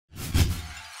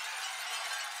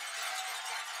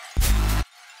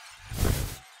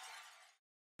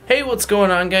Hey, what's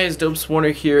going on, guys? Dope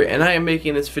Swarner here, and I am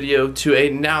making this video to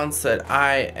announce that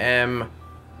I am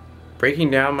breaking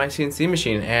down my CNC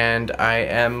machine, and I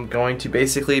am going to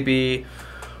basically be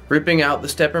ripping out the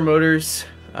stepper motors,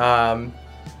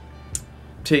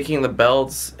 taking the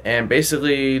belts, and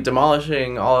basically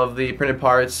demolishing all of the printed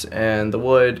parts and the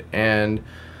wood and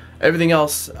everything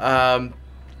else,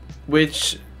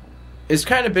 which is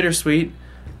kind of bittersweet.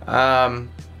 I've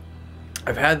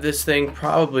had this thing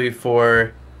probably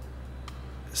for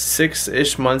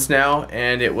 6-ish months now,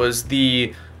 and it was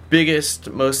the biggest,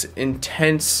 most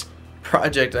intense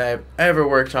project I've ever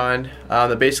worked on,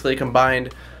 that basically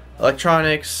combined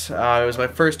electronics. It was my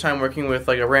first time working with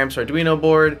like a Ramps Arduino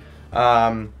board.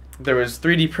 There was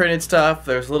 3D printed stuff,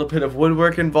 there was a little bit of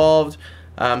woodwork involved,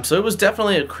 so it was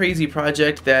definitely a crazy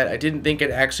project that I didn't think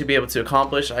I'd actually be able to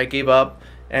accomplish. I gave up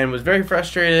and was very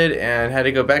frustrated and had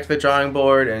to go back to the drawing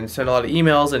board and send a lot of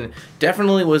emails, and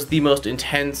definitely was the most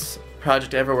intense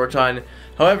project I ever worked on.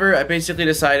 However, I basically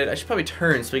decided, I should probably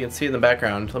turn so we can see in the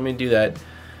background. Let me do that.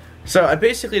 So I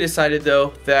basically decided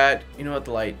though that, you know what,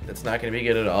 the light, that's not going to be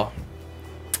good at all.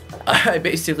 I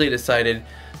basically decided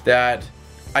that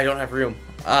I don't have room.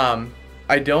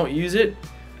 I don't use it.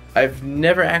 I've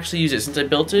never actually used it since I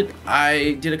built it.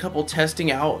 I did a couple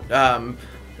testing out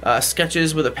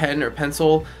sketches with a pen or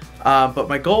pencil, but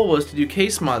my goal was to do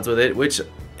case mods with it, which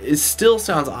still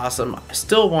sounds awesome. I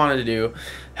still wanted to do.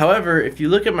 However, if you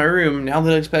look at my room, now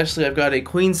that especially I've got a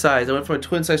queen size, I went from a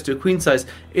twin size to a queen size,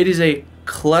 it is a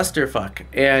clusterfuck,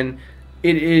 and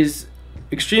it is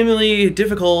extremely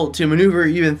difficult to maneuver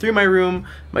even through my room.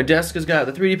 My desk has got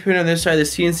the 3D printer on this side, the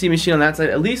CNC machine on that side.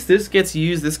 At least this gets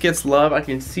used, this gets love. I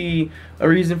can see a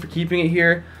reason for keeping it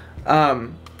here.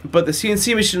 But the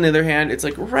CNC machine, on the other hand, it's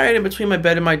like right in between my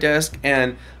bed and my desk,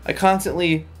 and I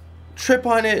constantly trip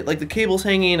on it, like the cable's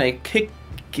hanging, I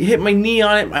hit my knee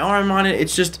on it, my arm on it.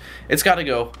 It's just, it's gotta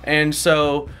go. And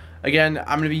so again,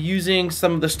 I'm gonna be using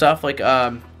some of the stuff like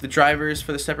the drivers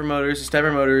for the stepper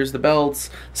motors, the belts,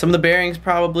 some of the bearings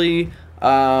probably,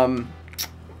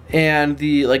 and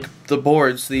the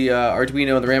boards, the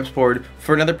Arduino and the Ramps board,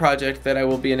 for another project that I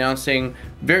will be announcing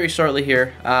very shortly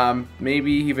here,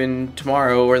 maybe even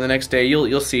tomorrow or the next day.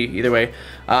 You'll see either way.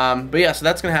 But yeah, so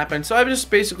that's gonna happen. So I just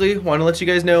basically want to let you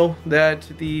guys know that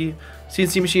the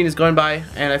CNC machine is going by,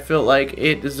 and I felt like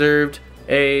it deserved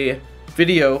a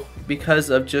video because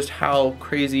of just how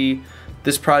crazy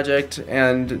this project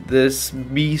and this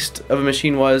beast of a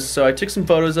machine was. So I took some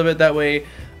photos of it, that way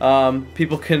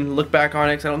people can look back on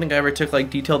it, because I don't think I ever took like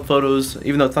detailed photos,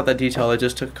 even though it's not that detailed. I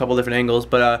just took a couple different angles,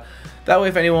 but that way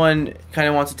if anyone kind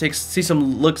of wants to see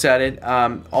some looks at it,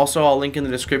 also I'll link in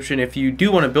the description. If you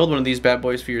do want to build one of these bad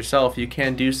boys for yourself, you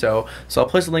can do so. So I'll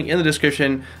place a link in the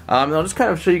description, and I'll just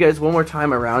kind of show you guys one more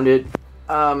time around it.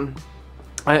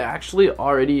 I actually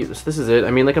already, this is it.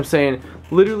 I mean, like I'm saying,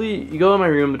 literally, you go in my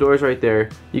room, the door's right there.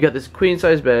 You got this queen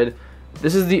size bed.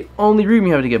 This is the only room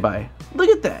you have to get by. Look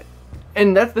at that.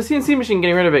 And that's the CNC machine.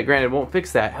 Getting rid of it, granted, won't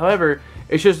fix that. However,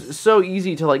 it's just so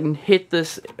easy to like hit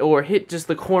this, or hit just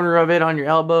the corner of it on your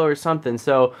elbow or something.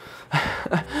 So,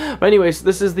 but anyways,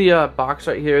 this is the box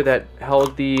right here that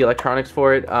held the electronics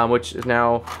for it, which is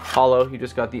now hollow. You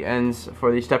just got the ends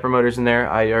for the stepper motors in there.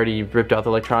 I already ripped out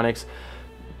the electronics.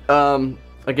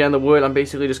 Again, the wood, I'm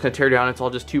basically just going to tear down. It's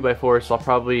all just 2x4, so I'll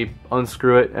probably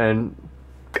unscrew it and,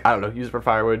 I don't know, use it for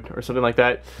firewood or something like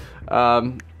that.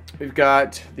 We've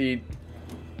got the,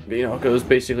 you know, it goes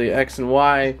basically X and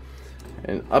Y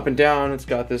and up and down. It's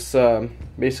got this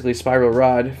basically spiral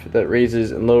rod that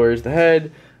raises and lowers the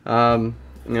head. You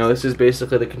know, this is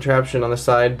basically the contraption on the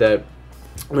side that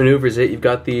maneuvers it. You've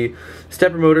got the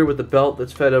stepper motor with the belt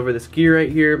that's fed over this gear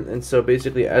right here, and so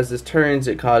basically as this turns,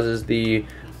 it causes the,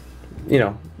 you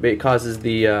know,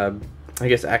 I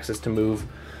guess, axis to move.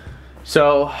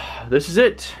 So this is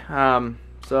it.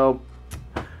 So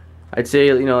I'd say,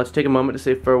 you know, let's take a moment to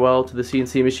say farewell to the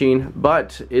CNC machine,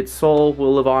 but its soul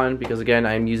will live on, because again,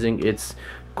 I'm using its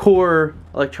core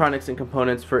electronics and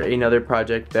components for another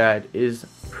project that is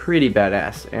pretty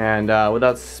badass. And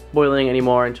without spoiling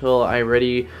anymore until I'm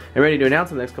ready to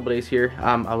announce in the next couple days here,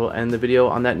 I will end the video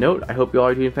on that note. I hope you all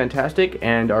are doing fantastic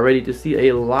and are ready to see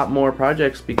a lot more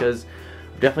projects, because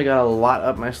I've definitely got a lot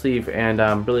up my sleeve, and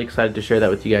I'm really excited to share that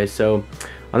with you guys. So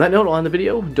on that note, I'll end the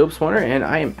video. Dope Swanner, and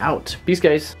I am out. Peace,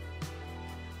 guys.